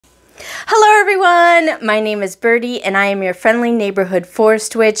Hello everyone, my name is Birdie and I am your friendly neighborhood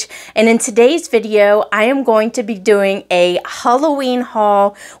forest witch, and in today's video I am going to be doing a Halloween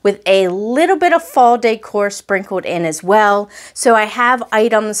haul with a little bit of fall decor sprinkled in as well. So I have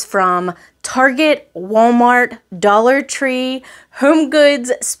items from Target, Walmart, Dollar Tree, Home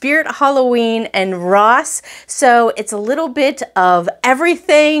Goods, Spirit Halloween, and Ross. So it's a little bit of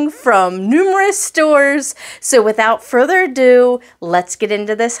everything from numerous stores. So without further ado, let's get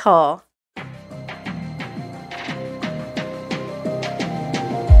into this haul.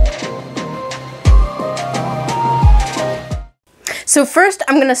 So first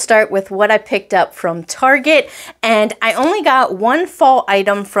I'm going to start with what I picked up from Target, and I only got one fall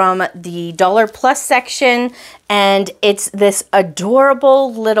item from the Dollar Plus section, and it's this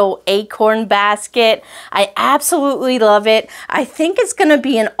adorable little acorn basket. I absolutely love it. I think it's going to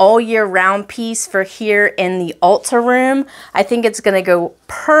be an all year round piece for here in the altar room. I think it's going to go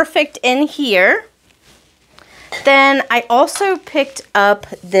perfect in here. Then I also picked up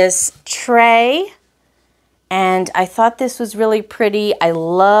this tray, and I thought this was really pretty. I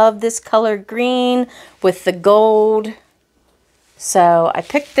love this color green with the gold. So I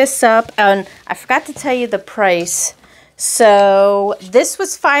picked this up, and I forgot to tell you the price. So this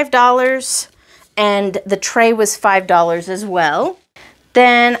was $5 and the tray was $5 as well.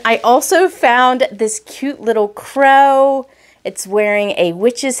 Then I also found this cute little crow. It's wearing a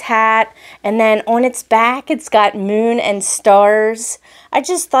witch's hat, and then on its back it's got moon and stars. I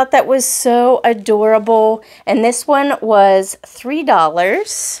just thought that was so adorable, and this one was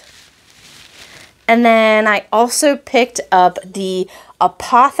 $3. And then I also picked up the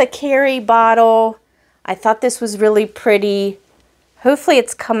apothecary bottle. I thought this was really pretty. Hopefully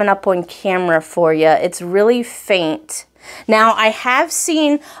it's coming up on camera for you. It's really faint. Now, I have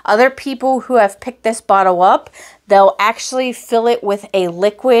seen other people who have picked this bottle up. They'll actually fill it with a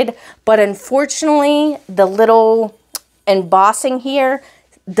liquid, but unfortunately, the little embossing here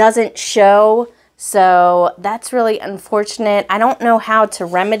doesn't show, so that's really unfortunate. I don't know how to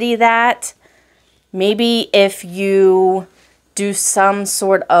remedy that. Maybe if you do some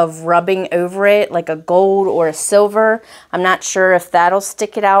sort of rubbing over it, like a gold or a silver. I'm not sure if that'll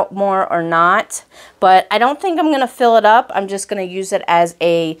stick it out more or not, but I don't think I'm going to fill it up. I'm just going to use it as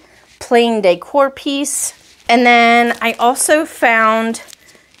a plain decor piece. And then I also found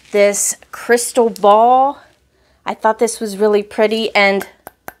this crystal ball. I thought this was really pretty, and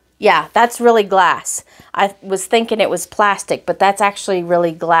yeah, that's really glass. I was thinking it was plastic, but that's actually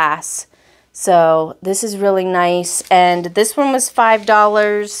really glass. So this is really nice, and this one was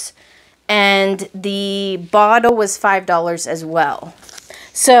 $5, and the bottle was $5 as well.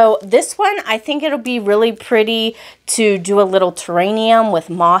 So this one, I think it'll be really pretty to do a little terrarium with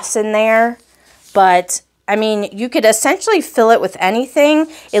moss in there, but I mean, you could essentially fill it with anything.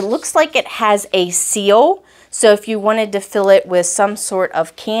 It looks like it has a seal, so if you wanted to fill it with some sort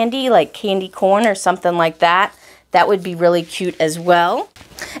of candy, like candy corn or something like that, that would be really cute as well.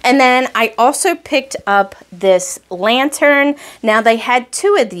 And then I also picked up this lantern. Now, they had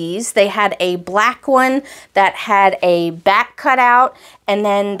two of these. They had a black one that had a back cutout, and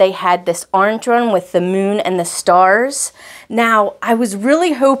then they had this orange one with the moon and the stars. Now, I was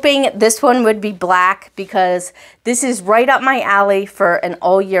really hoping this one would be black because this is right up my alley for an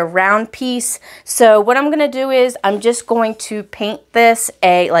all year round piece. So what I'm going to do is I'm just going to paint this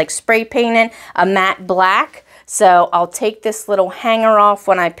spray paint it a matte black. So I'll take this little hanger off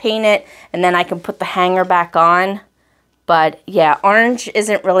when I paint it, and then I can put the hanger back on. But yeah, orange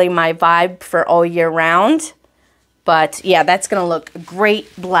isn't really my vibe for all year round. But yeah, that's going to look great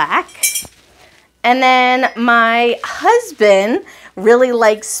black. And then my husband really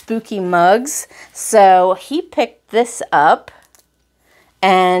likes spooky mugs, so he picked this up.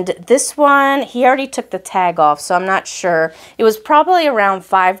 And this one, he already took the tag off, so I'm not sure. It was probably around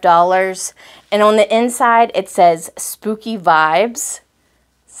 $5. And on the inside, it says Spooky Vibes.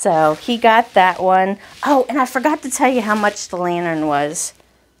 So he got that one. Oh, and I forgot to tell you how much the lantern was.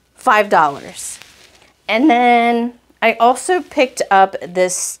 $5. And then I also picked up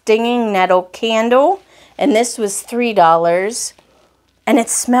this stinging nettle candle. And this was $3. And it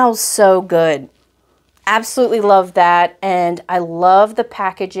smells so good. Absolutely love that, and I love the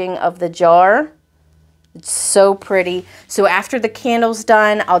packaging of the jar. It's so pretty. So after the candle's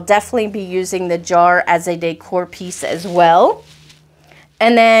done, I'll definitely be using the jar as a decor piece as well.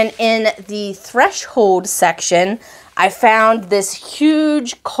 And then in the threshold section, I found this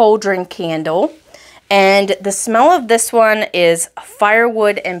huge cauldron candle, and the smell of this one is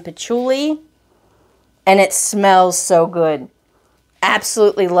firewood and patchouli, and it smells so good.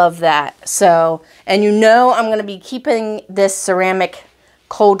 Absolutely love that. So, and you know I'm going to be keeping this ceramic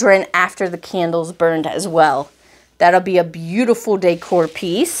cauldron after the candles burned as well. That'll be a beautiful decor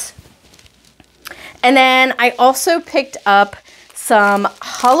piece. And then I also picked up some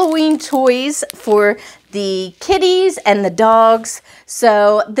Halloween toys for the kitties and the dogs.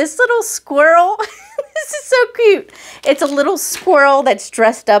 So this little squirrel, this is so cute. It's a little squirrel that's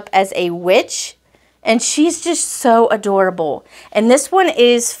dressed up as a witch, and she's just so adorable. And this one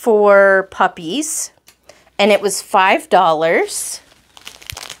is for puppies, and it was $5.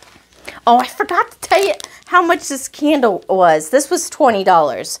 Oh, I forgot to tell you how much this candle was. This was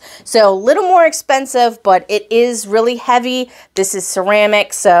 $20. So a little more expensive, but it is really heavy. This is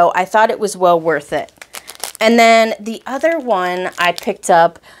ceramic, so I thought it was well worth it. And then the other one I picked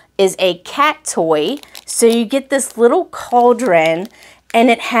up is a cat toy. So you get this little cauldron,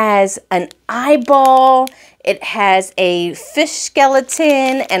 and it has an eyeball, it has a fish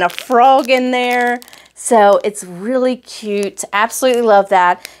skeleton and a frog in there. So it's really cute. Absolutely love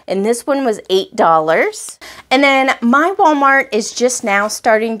that. And this one was $8. And then my Walmart is just now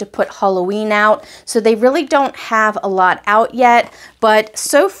starting to put Halloween out. So they really don't have a lot out yet. But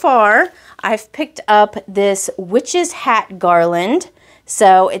so far, I've picked up this witch's hat garland.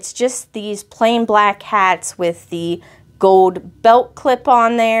 So it's just these plain black hats with the gold belt clip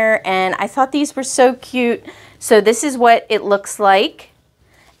on there. And I thought these were so cute. So this is what it looks like.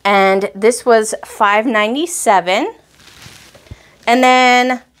 And this was $5.97. And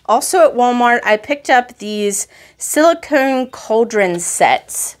then also at Walmart, I picked up these silicone cauldron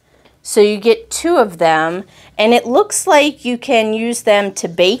sets. So you get 2 of them, and it looks like you can use them to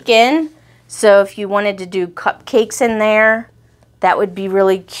bake in. So if you wanted to do cupcakes in there, that would be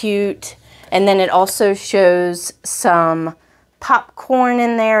really cute. And then it also shows some popcorn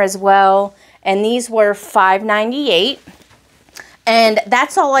in there as well. And these were $5.98. And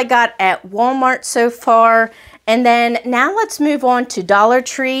that's all I got at Walmart so far. And then now let's move on to Dollar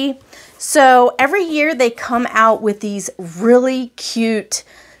Tree. So every year they come out with these really cute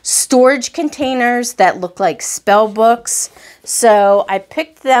storage containers that look like spell books. So I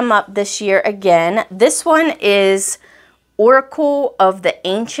picked them up this year again. This one is Oracle of the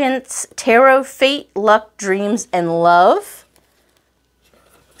Ancients, Tarot, Fate, Luck, Dreams, and Love.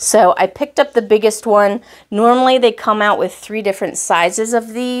 So I picked up the biggest one. Normally they come out with 3 different sizes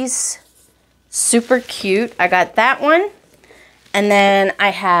of these. Super cute. I got that one. And then I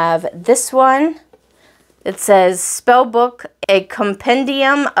have this one. It says Spellbook, a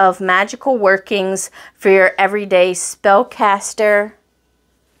compendium of magical workings for your everyday spellcaster.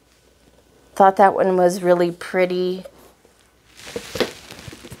 Thought that one was really pretty.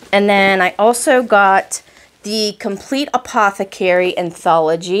 And then I also got the Complete Apothecary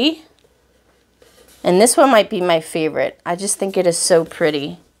Anthology. And this one might be my favorite. I just think it is so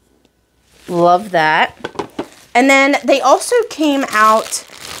pretty. Love that. And then they also came out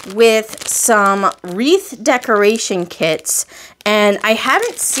with some wreath decoration kits. And I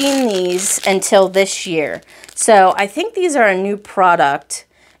haven't seen these until this year. So I think these are a new product.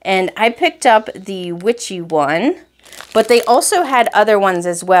 And I picked up the Witchy one. But they also had other ones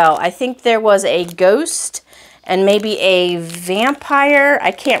as well. I think there was a ghost and maybe a vampire.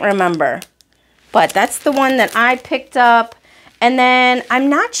 I can't remember. But that's the one that I picked up. And then I'm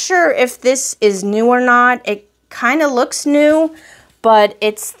not sure if this is new or not. It kind of looks new, but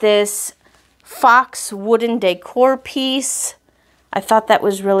it's this fox wooden decor piece. I thought that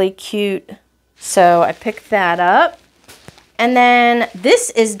was really cute. So I picked that up. And then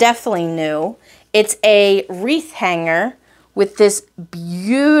this is definitely new. It's a wreath hanger with this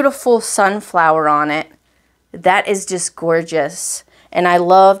beautiful sunflower on it. That is just gorgeous. And I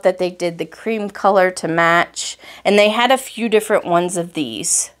love that they did the cream color to match. And they had a few different ones of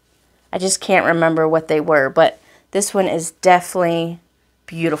these. I just can't remember what they were, but this one is definitely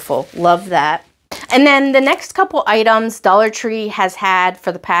beautiful. Love that. And then the next couple items Dollar Tree has had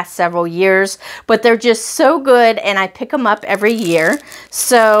for the past several years, but they're just so good and I pick them up every year.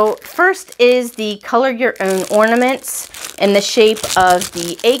 So first is the color your own ornaments in the shape of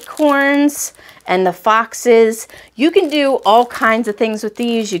the acorns and the foxes. You can do all kinds of things with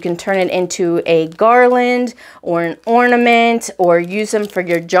these. You can turn it into a garland or an ornament or use them for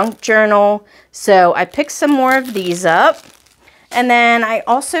your junk journal. So I picked some more of these up. And then I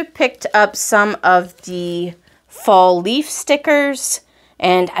also picked up some of the fall leaf stickers,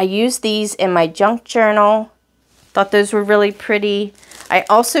 and I used these in my junk journal. Thought those were really pretty. I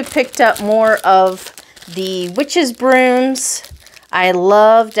also picked up more of the witch's brooms. I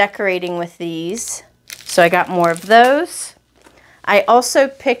love decorating with these, so I got more of those. I also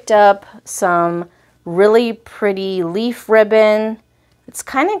picked up some really pretty leaf ribbon. It's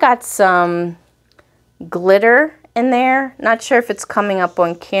kind of got some glitter in there. Not sure if it's coming up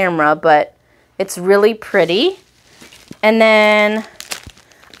on camera, but it's really pretty. And then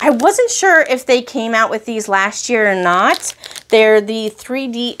I wasn't sure if they came out with these last year or not. They're the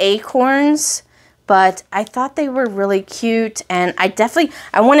 3D acorns, but I thought they were really cute, and I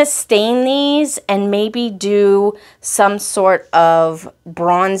want to stain these and maybe do some sort of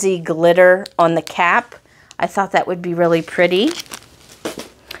bronzy glitter on the cap. I thought that would be really pretty.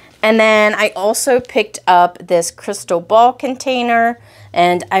 And then I also picked up this crystal ball container,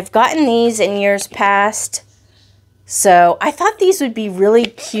 and I've gotten these in years past. So I thought these would be really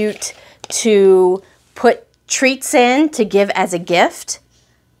cute to put treats in to give as a gift.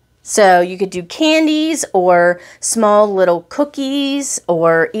 So you could do candies or small little cookies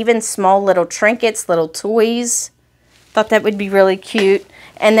or even small little trinkets, little toys. Thought that would be really cute.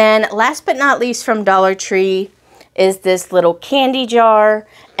 And then last but not least from Dollar Tree is this little candy jar.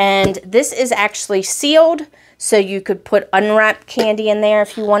 And this is actually sealed, so you could put unwrapped candy in there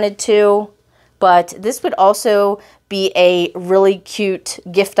if you wanted to. But this would also be a really cute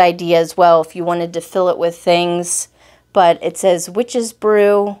gift idea as well if you wanted to fill it with things. But it says Witch's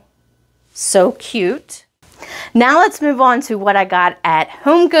Brew. So cute. Now let's move on to what I got at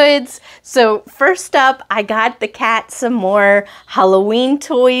Home Goods. So first up, I got the cat some more Halloween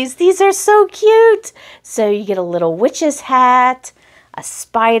toys. These are so cute. So you get a little witch's hat, a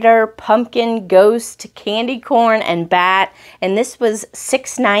spider, pumpkin, ghost, candy corn, and bat. And this was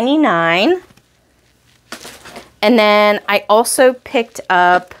 $6.99. And then I also picked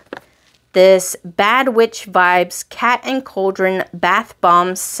up this Bad Witch Vibes Cat and Cauldron Bath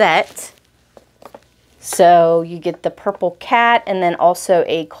Bomb set. So you get the purple cat and then also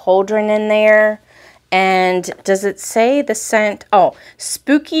a cauldron in there. And does it say the scent? Oh,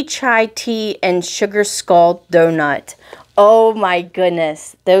 spooky chai tea and sugar skull donut. Oh my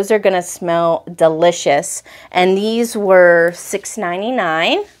goodness. Those are going to smell delicious. And these were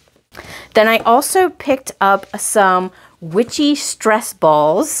 $6.99. Then I also picked up some Witchy stress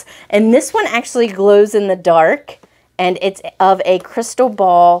balls. And this one actually glows in the dark. And it's of a crystal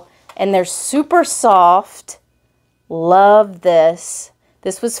ball. And they're super soft. Love this.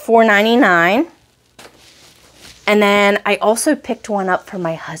 This was $4.99. And then I also picked one up for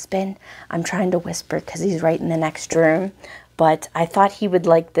my husband. I'm trying to whisper because he's right in the next room. But I thought he would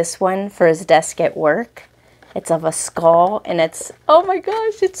like this one for his desk at work. It's of a skull and it's, oh my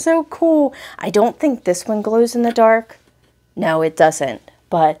gosh, it's so cool. I don't think this one glows in the dark. No, it doesn't.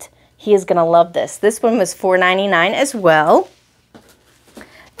 But he is going to love this. This one was $4.99 as well.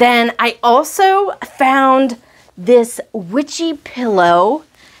 Then I also found this witchy pillow,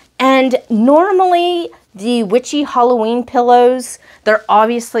 and normally the witchy Halloween pillows, they're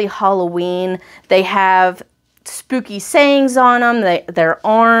obviously Halloween. They have spooky sayings on them. They're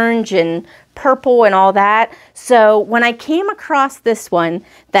orange and purple and all that. So when I came across this one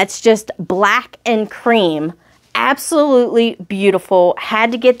that's just black and cream, absolutely beautiful.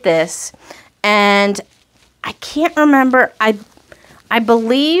 Had to get this, and I can't remember. I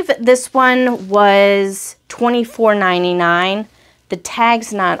believe this one was $24.99. The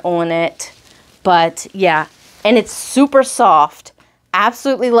tag's not on it, but yeah. And it's super soft.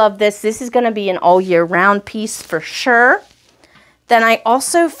 Absolutely love this. This is going to be an all year round piece for sure. Then I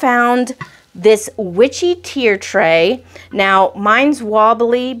also found this witchy tier tray. Now mine's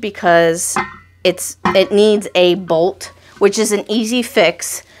wobbly because it needs a bolt, which is an easy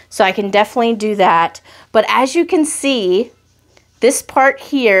fix. So I can definitely do that. But as you can see, this part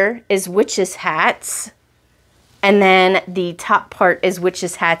here is witches' hats, and then the top part is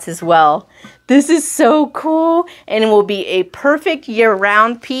witches' hats as well. This is so cool, and it will be a perfect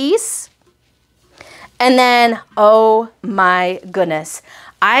year-round piece. And then, oh my goodness,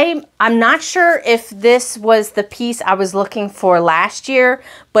 I'm not sure if this was the piece I was looking for last year,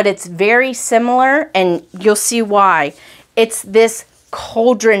 but it's very similar, and you'll see why. It's this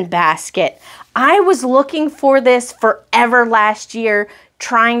cauldron basket. I was looking for this forever last year,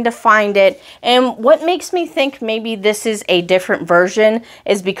 trying to find it. And what makes me think maybe this is a different version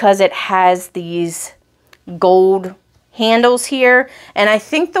is because it has these gold handles here. And I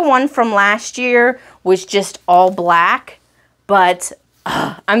think the one from last year was just all black. But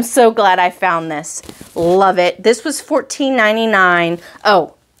I'm so glad I found this. Love it. This was $14.99.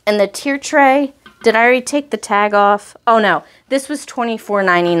 Oh, and the tier tray, did I already take the tag off? Oh no, this was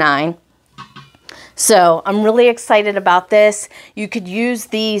 $24.99. So I'm really excited about this. You could use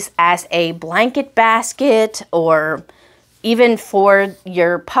these as a blanket basket or even for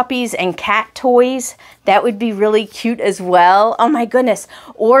your puppies and cat toys, that would be really cute as well. Oh my goodness.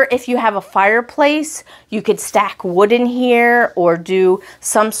 Or if you have a fireplace, you could stack wood in here or do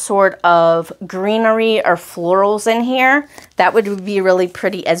some sort of greenery or florals in here. That would be really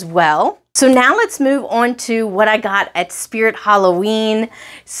pretty as well. So now let's move on to what I got at Spirit Halloween.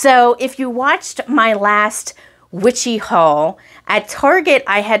 So if you watched my last Witchy haul, at Target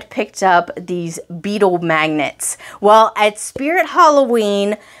I had picked up these beetle magnets. Well, at Spirit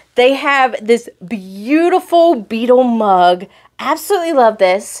Halloween, they have this beautiful beetle mug. Absolutely love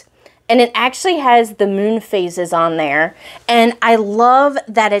this. And it actually has the moon phases on there. And I love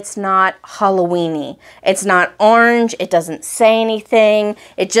that it's not Halloween-y. It's not orange. It doesn't say anything.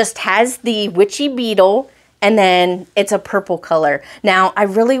 It just has the witchy beetle, and then it's a purple color. Now, I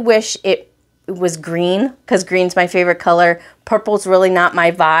really wish it was green, because green's my favorite color. Purple's really not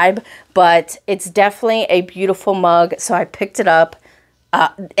my vibe, but it's definitely a beautiful mug, so I picked it up.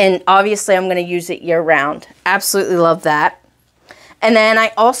 And obviously, I'm going to use it year-round. Absolutely love that. And then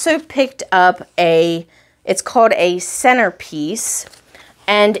I also picked up it's called a centerpiece,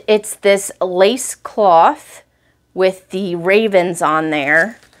 and it's this lace cloth with the ravens on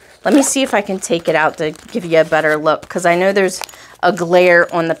there. Let me see if I can take it out to give you a better look, because I know there's a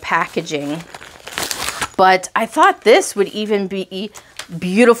glare on the packaging. But I thought this would even be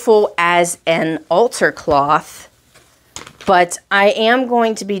beautiful as an altar cloth. But I am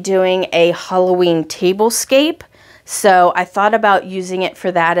going to be doing a Halloween tablescape, so I thought about using it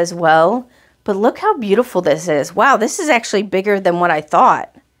for that as well. But look how beautiful this is. Wow, this is actually bigger than what I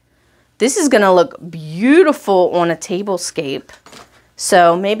thought. This is going to look beautiful on a tablescape.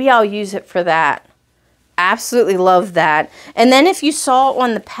 So maybe I'll use it for that. Absolutely love that. And then if you saw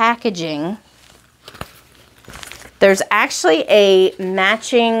on the packaging, there's actually a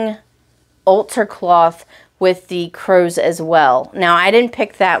matching altar cloth with the crows as well. Now, I didn't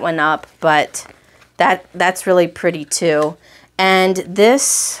pick that one up, but that's really pretty too. And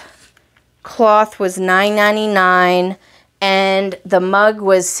this cloth was $9.99 and the mug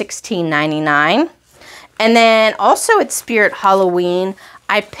was $16.99. And then also at Spirit Halloween,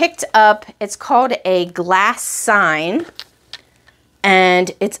 I picked up, it's called a glass sign, and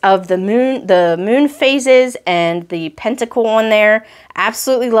it's of the moon phases and the pentacle on there.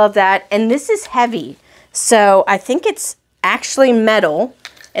 Absolutely love that. And this is heavy, so I think it's actually metal,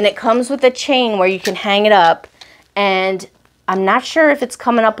 and it comes with a chain where you can hang it up. And I'm not sure if it's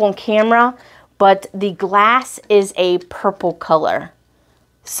coming up on camera, but the glass is a purple color.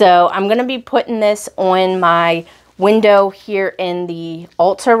 So I'm going to be putting this on my window here in the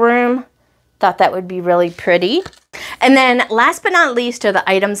altar room. Thought that would be really pretty. And then last but not least are the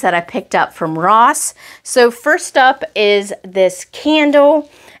items that I picked up from Ross. So first up is this candle,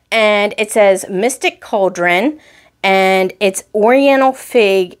 and it says Mystic Cauldron, and it's Oriental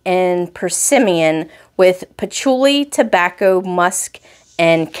Fig and Persimmon with patchouli, tobacco, musk,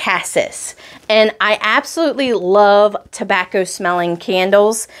 and cassis. And I absolutely love tobacco smelling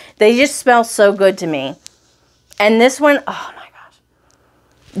candles. They just smell so good to me. And this one, oh my gosh.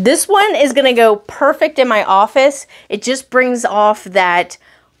 This one is going to go perfect in my office. It just brings off that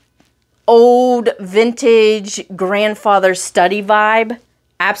old vintage grandfather study vibe.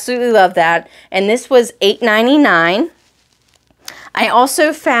 Absolutely love that. And this was $8.99. I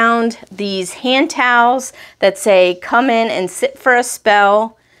also found these hand towels that say come in and sit for a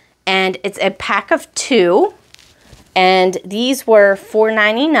spell, and it's a pack of 2, and these were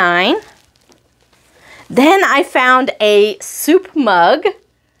 $4.99. Then I found a soup mug,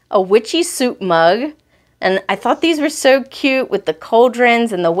 a witchy soup mug, and I thought these were so cute with the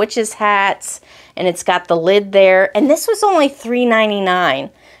cauldrons and the witches' hats, and it's got the lid there, and this was only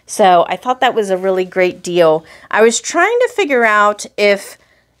 $3.99. So I thought that was a really great deal. I was trying to figure out if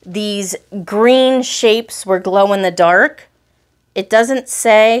these green shapes were glow in the dark. It doesn't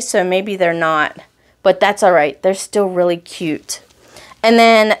say, so maybe they're not, but that's all right. They're still really cute. And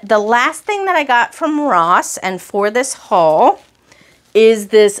then the last thing that I got from Ross and for this haul is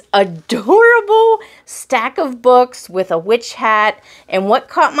this adorable stack of books with a witch hat. And what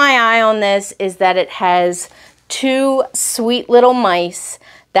caught my eye on this is that it has 2 sweet little mice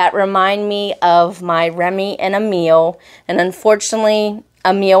that remind me of my Remy and Emile. And unfortunately,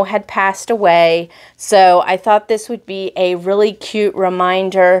 Emile had passed away. So I thought this would be a really cute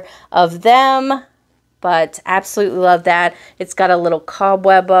reminder of them. But absolutely love that. It's got a little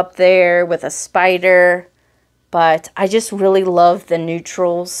cobweb up there with a spider. But I just really love the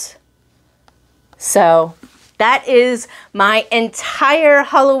neutrals. So that is my entire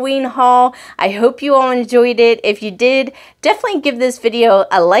Halloween haul. I hope you all enjoyed it. If you did, definitely give this video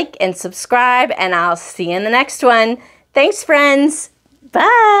a like and subscribe, and I'll see you in the next one. Thanks, friends.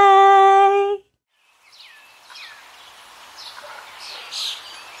 Bye.